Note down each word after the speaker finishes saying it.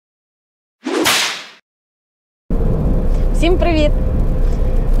Всім привіт!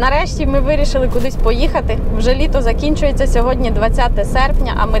 Нарешті ми вирішили кудись поїхати. Вже літо закінчується, сьогодні 20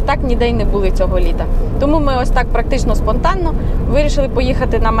 серпня, а ми так ніде й не були цього літа. Тому ми ось так практично спонтанно вирішили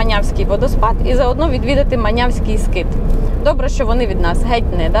поїхати на Манявський Водоспад і заодно відвідати Манявський Скит. Добре, що вони від нас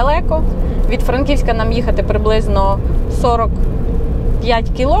геть недалеко. Від Франківська нам їхати приблизно 45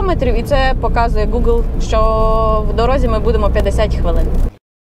 кілометрів, і це показує Google, що в дорозі ми будемо 50 хвилин.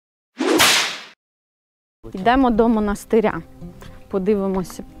 Йдемо до монастиря.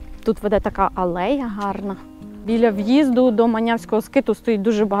 Подивимося, тут веде така алея гарна. Біля в'їзду до Манявського скиту стоїть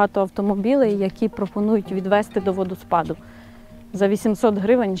дуже багато автомобілів, які пропонують відвезти до водоспаду. За 800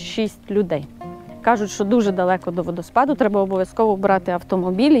 гривень 6 людей. Кажуть, що дуже далеко до водоспаду, треба обов'язково брати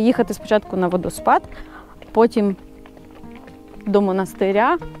автомобіль, їхати спочатку на водоспад, потім до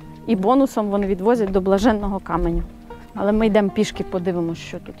монастиря і бонусом вони відвозять до Блаженного Каменю. Але ми йдемо пішки, подивимося,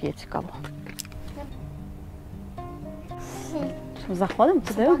 що тут є цікавого. Заходимо,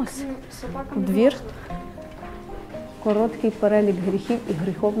 подивимось. Двір. Короткий перелік гріхів і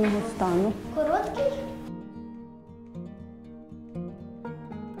гріховного стану. Короткий?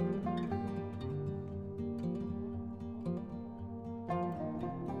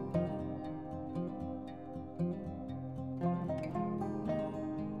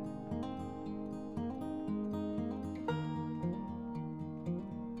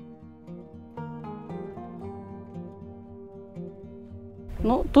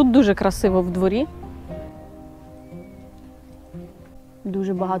 Ну, тут дуже красиво в дворі.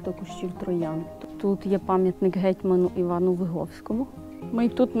 Дуже багато кущів троян. Тут є пам'ятник гетьману Івану Виговському. Ми й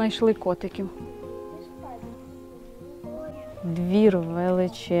тут знайшли котиків. Двір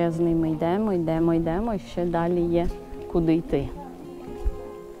величезний. Ми йдемо і ще далі є куди йти.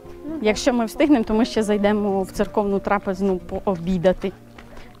 Якщо ми встигнемо, то ми ще зайдемо в церковну трапезну пообідати.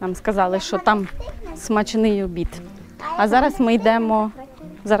 Нам сказали, що там смачний обід. А зараз ми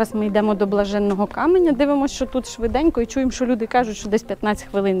йдемо до Блаженного Каменя, дивимося, що тут швиденько і чуємо, що люди кажуть, що десь 15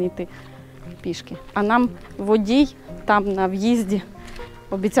 хвилин йти пішки. А нам водій там на в'їзді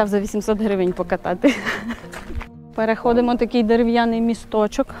обіцяв за 800 гривень покатати. Переходимо такий дерев'яний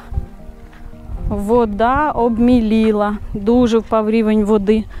місточок. Вода обміліла, дуже впав рівень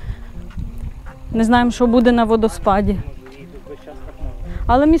води. Не знаємо, що буде на водоспаді.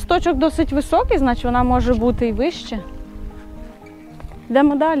 Але місточок досить високий, значить вона може бути і вище.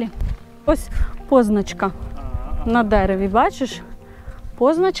 Йдемо далі. Ось позначка на дереві, бачиш?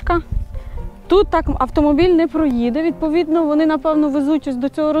 Позначка. Тут так автомобіль не проїде, відповідно, вони, напевно, везуть ось до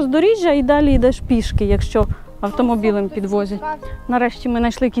цього роздоріжжя і далі йдеш пішки, якщо автомобілем підвозять. Нарешті ми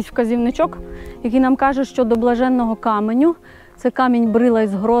знайшли якийсь вказівничок, який нам каже, що до Блаженного Каменю, це камінь брила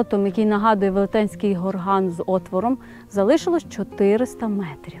із гротом, який нагадує велетенський горган з отвором, залишилось 400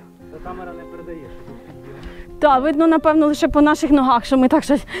 метрів. Камера не передає, що тут підбігає. Так, видно, напевно, лише по наших ногах, що ми так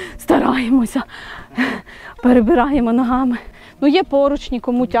щось стараємося, перебираємо ногами. Ну, є поручні,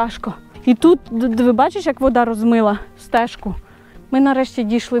 кому тяжко. І тут, ви бачиш, як вода розмила стежку? Ми нарешті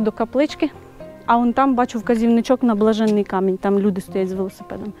дійшли до каплички, а вон там бачу вказівничок на Блаженний Камінь, там люди стоять з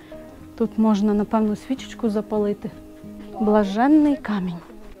велосипедом. Тут можна, напевно, свічечку запалити. Блаженний Камінь.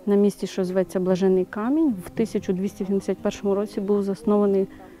 На місці, що зветься Блаженний Камінь, в 1271 році був заснований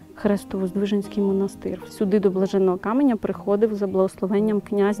Хрестово-Здвиженський монастир. Сюди до Блаженного Каменя приходив за благословенням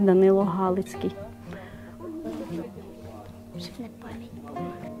князь Данило Галицький.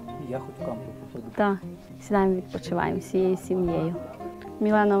 Я хоч в камеру попаду. Так, сідаємо, відпочиваємо всією сім'єю.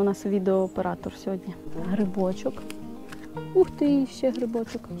 Мілена у нас відеооператор сьогодні. Грибочок. Ух ти, ще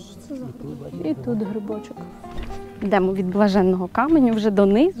грибочок. І тут грибочок. Йдемо від Блаженного Каменю вже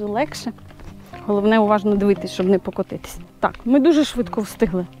донизу, легше. Головне уважно дивитись, щоб не покотитись. Так, ми дуже швидко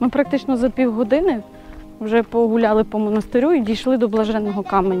встигли. Ми практично за півгодини вже погуляли по монастирю і дійшли до Блаженного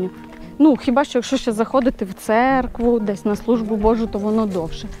Каменю. Ну, хіба що, якщо ще заходити в церкву, десь на службу Божу, то воно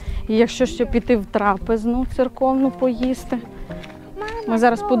довше. І якщо ще піти в трапезну церковну поїсти. Ми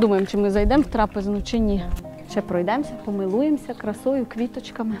зараз подумаємо, чи ми зайдемо в трапезну, чи ні. Ще пройдемося, помилуємося красою,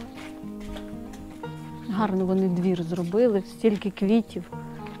 квіточками. Гарно вони двір зробили, стільки квітів,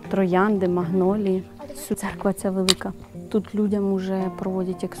 троянди, магнолії. Церква ця велика. Тут людям вже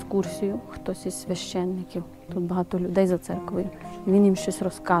проводять екскурсію, хтось із священників. Тут багато людей за церквою. Він їм щось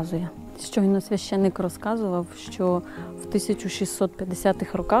розказує. Щойно священник розказував, що в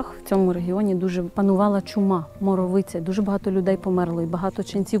 1650-х роках в цьому регіоні дуже панувала чума, моровиця. Дуже багато людей померло і багато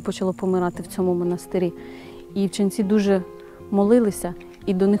ченців почало помирати в цьому монастирі. І ченці дуже молилися,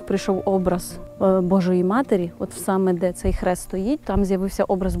 і до них прийшов образ Божої Матері, от саме де цей хрест стоїть, там з'явився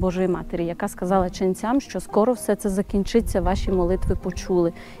образ Божої Матері, яка сказала ченцям, що скоро все це закінчиться, ваші молитви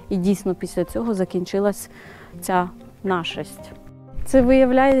почули. І дійсно після цього закінчилась ця нашесть. Це,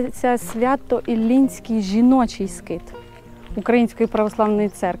 виявляється, свято-іллінський жіночий скит Української православної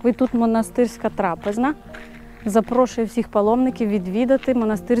церкви. Тут монастирська трапезна. Запрошує всіх паломників відвідати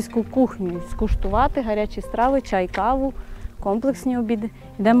монастирську кухню, скуштувати гарячі страви, чай, каву, комплексні обіди.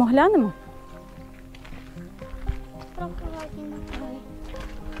 Йдемо глянемо?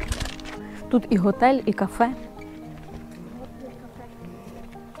 Тут і готель, і кафе.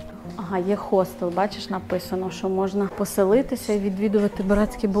 Ага, є хостел. Бачиш, написано, що можна поселитися і відвідувати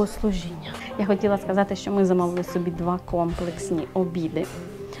братські богослужіння. Я хотіла сказати, що ми замовили собі 2 комплексні обіди.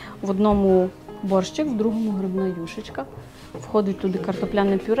 В одному борщик, в другому грибна юшечка. Входить туди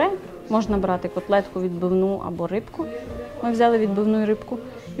картопляне пюре. Можна брати котлетку, відбивну або рибку. Ми взяли відбивну і рибку.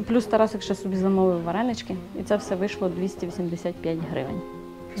 І плюс Тарасик ще собі замовив варенички. І це все вийшло 285 гривень.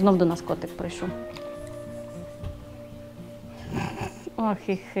 Знов до нас котик прийшов. Ох,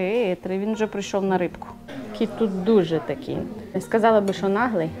 і хитрий, він вже прийшов на рибку. Кіт тут дуже такий. Сказала би, що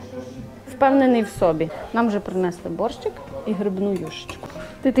наглий. Впевнений в собі. Нам вже принесли борщик і грибну юшечку.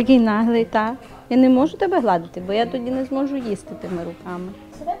 Ти такий наглий, та? Я не можу тебе гладити, бо я тоді не зможу їсти тими руками.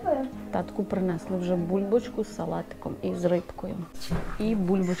 Татку принесли вже бульбочку з салатиком і з рибкою. І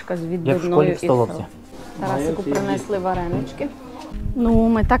бульбочка з Як в відбивною школі і в столовці. селом. Тарасику принесли варенички. Ну,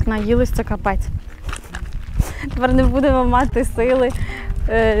 ми так наїлись, це капець. Тепер не будемо мати сили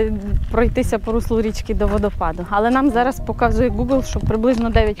пройтися по руслу річки до водопаду. Але нам зараз показує Google, що приблизно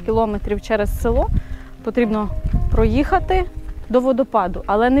 9 кілометрів через село потрібно проїхати до водопаду.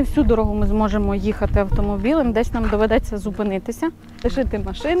 Але не всю дорогу ми зможемо їхати автомобілем, десь нам доведеться зупинитися, лишити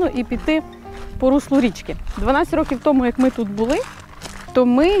машину і піти по руслу річки. 12 років тому, як ми тут були, то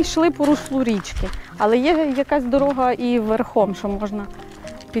ми йшли по руслу річки. Але є якась дорога і верхом, що можна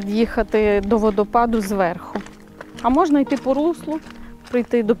під'їхати до водопаду зверху. А можна йти по руслу,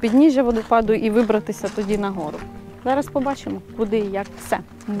 прийти до підніжжя водопаду і вибратися тоді нагору. Зараз побачимо, куди і як. Все,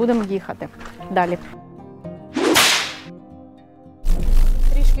 будемо їхати далі.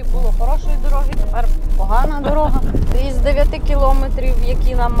 Трішки було хорошої дороги, тепер погана дорога. Із 9 кілометрів,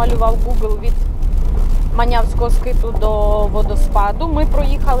 які нам малював Google від Манявського скиту до водоспаду, ми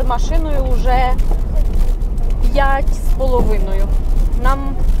проїхали машиною вже 5,5.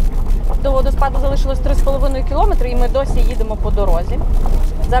 Нам до водоспаду залишилось 3,5 кілометри і ми досі їдемо по дорозі.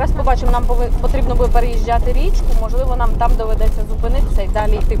 Зараз побачимо, нам потрібно буде переїжджати річку, можливо, нам там доведеться зупинитися і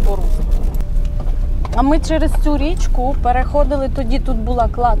далі йти по руслу. А ми через цю річку переходили, тоді тут була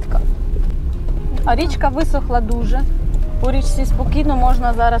кладка. А річка висохла дуже. По річці спокійно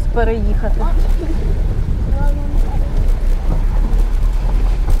можна зараз переїхати.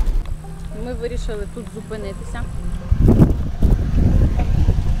 Ми вирішили тут зупинитися.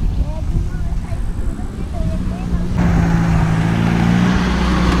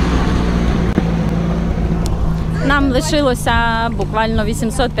 Нам лишилося буквально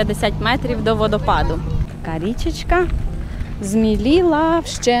 850 метрів до водопаду. Така річечка зміліла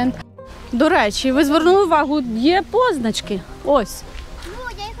вщент. До речі, ви звернули увагу, є позначки. Ось.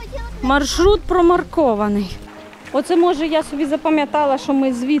 Маршрут промаркований. Оце, може, я собі запам'ятала, що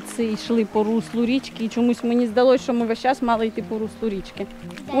ми звідси йшли по руслу річки, і чомусь мені здалося, що ми весь час мали йти по руслу річки.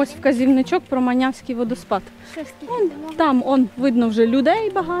 Ось вказівничок про Манявський водоспад. Там, видно вже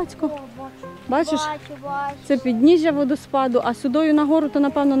людей багатько. Бачиш? Це підніжжя водоспаду, а сюдою нагору, то,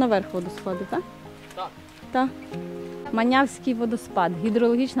 напевно, наверх водоспаду, так? Так. Так. Манявський водоспад.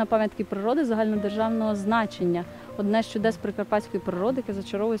 Гідрологічна пам'ятка природи загальнодержавного значення. Одне з чудес прикарпатської природи, яке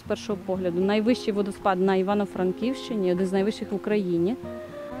зачаровує з першого погляду. Найвищий водоспад на Івано-Франківщині, один з найвищих в Україні.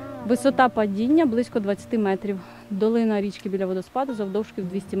 Висота падіння близько 20 метрів. Долина річки біля водоспаду завдовжки в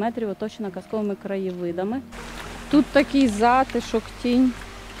 200 метрів, оточена казковими краєвидами. Тут такий затишок, тінь.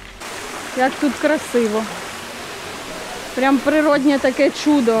 Як тут красиво. Прям природнє таке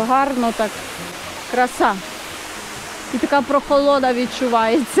чудо, гарно так, краса. І така прохолода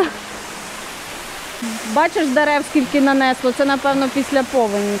відчувається. Бачиш дерев, скільки нанесло? Це, напевно, після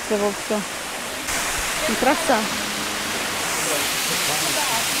повені цього все. І краса.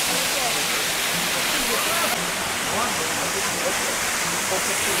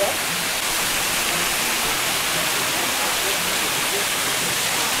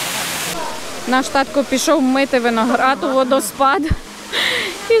 Наш татко пішов мити виноград у водоспад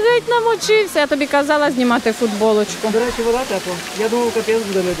і геть намочився. Я тобі казала знімати футболочку. До речі, вода тепла. Я думав, капець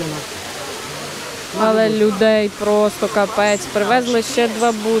буде людина. Але людей просто капець. Привезли ще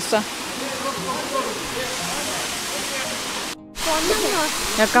 2 буса.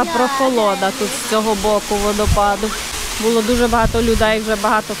 Яка прохолода тут з цього боку водопаду. Було дуже багато людей, вже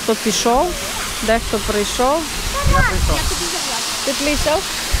багато хто пішов, дехто прийшов. Я прийшов. Ти прийшов?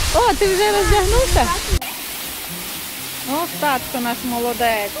 О, ти вже роздягнувся? О, татко наш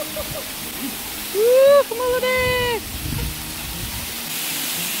молодець. Ух, молодець!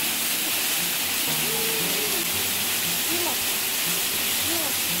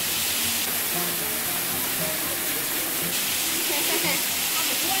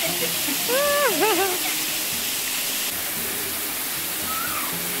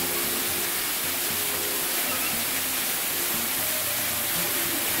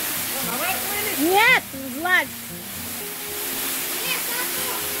 Нет, злазь!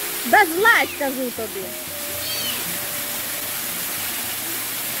 Да злазь, кажу тобі.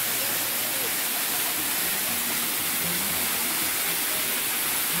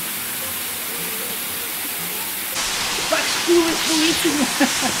 Так шкули полицями.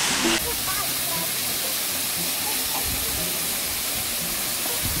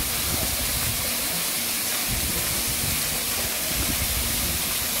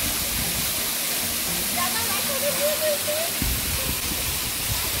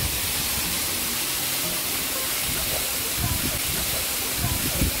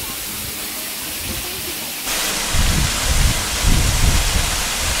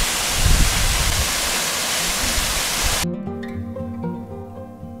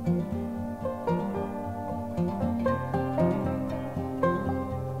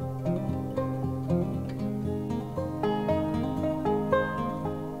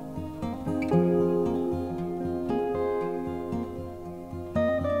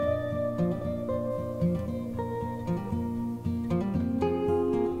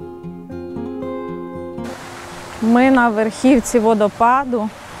 Ми на верхівці водопаду,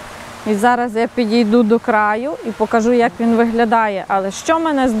 і зараз я підійду до краю і покажу, як він виглядає. Але що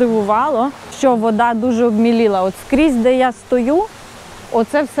мене здивувало, що вода дуже обміліла. От скрізь, де я стою,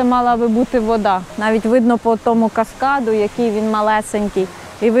 оце все мала би бути вода. Навіть видно по тому каскаду, який він малесенький.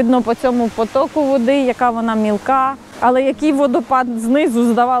 І видно по цьому потоку води, яка вона мілка. Але який водопад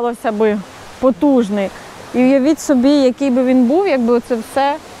знизу, здавалося би, потужний. І уявіть собі, який би він був, якби це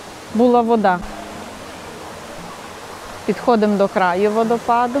все була вода. Підходимо до краю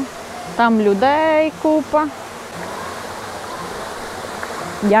водопаду. Там людей купа.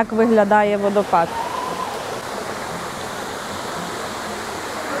 Як виглядає водопад?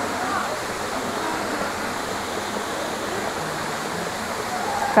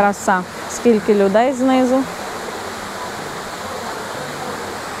 Краса. Скільки людей знизу.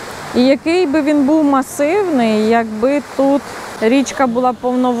 І який би він був масивний, якби тут річка була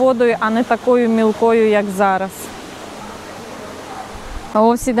повноводою, а не такою мілкою, як зараз. А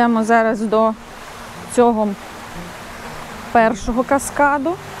ось ідемо зараз до цього першого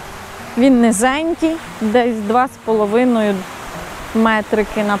каскаду. Він низенький, десь 2,5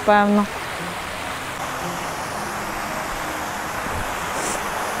 метрики, напевно.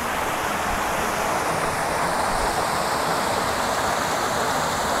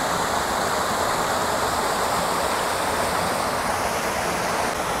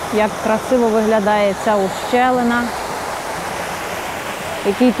 Як красиво виглядає ця ущелина.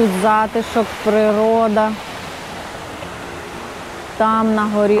 Який тут затишок, природа. Там на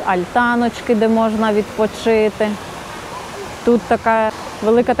горі альтаночки, де можна відпочити. Тут така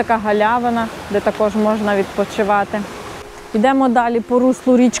велика така галявина, де також можна відпочивати. Йдемо далі по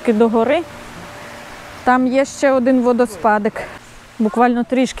руслу річки до гори. Там є ще один водоспадик. Буквально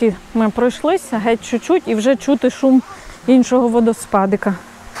трішки ми пройшлися, геть чуть-чуть, і вже чути шум іншого водоспадика.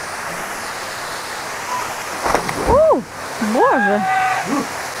 Боже!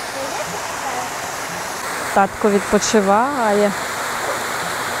 Татко відпочиває.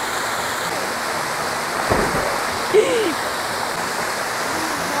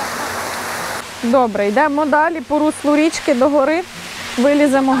 Добре, йдемо далі по руслу річки до гори.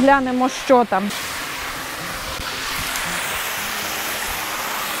 Виліземо, глянемо, що там.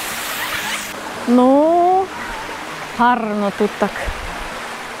 Ну, гарно тут так.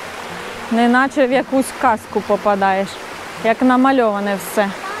 Неначе в якусь казку попадаєш. Як намальоване все.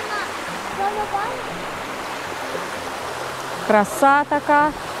 Краса така,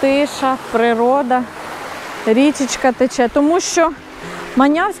 тиша, природа, річечка тече. Тому що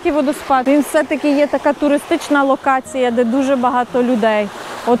Манявський водоспад, він все-таки є така туристична локація, де дуже багато людей.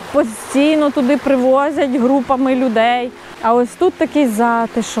 От постійно туди привозять групами людей. А ось тут такий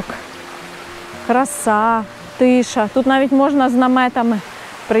затишок, краса, тиша. Тут навіть можна з наметами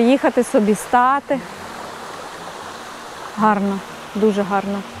приїхати собі стати. Гарно, дуже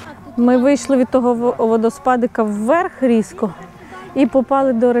гарно. Ми вийшли від того водоспадика вверх різко і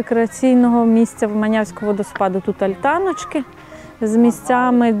попали до рекреаційного місця в Манявського водоспаду. Тут альтаночки з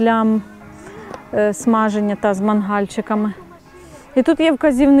місцями для смаження та з мангальчиками. І тут є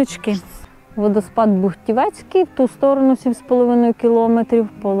вказівнички. Водоспад Бухтівецький, в ту сторону 7,5 кілометрів,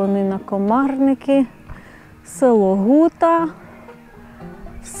 полонина Комарники, село Гута,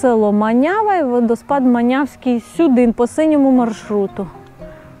 село Манява і водоспад Манявський сюди, по синьому маршруту.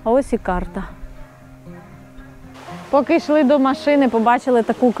 А ось і карта. Поки йшли до машини, побачили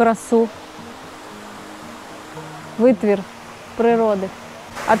таку красу. Витвір природи.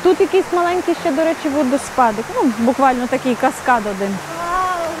 А тут якийсь маленький ще, до речі, водоспадик. Ну, буквально такий каскад один.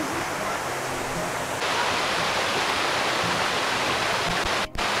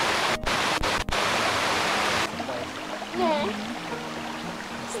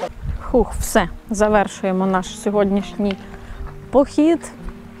 Хух, все, завершуємо наш сьогоднішній похід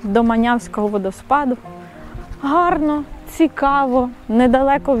до Манявського водоспаду. Гарно, цікаво,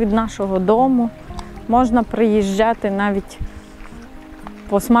 недалеко від нашого дому. Можна приїжджати навіть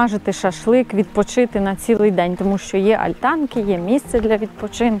посмажити шашлик, відпочити на цілий день, тому що є альтанки, є місце для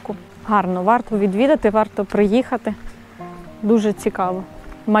відпочинку. Гарно, варто відвідати, варто приїхати. Дуже цікаво,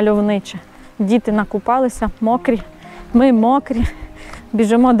 мальовниче. Діти накупалися, мокрі, ми мокрі.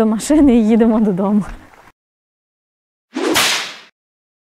 Біжимо до машини і їдемо додому.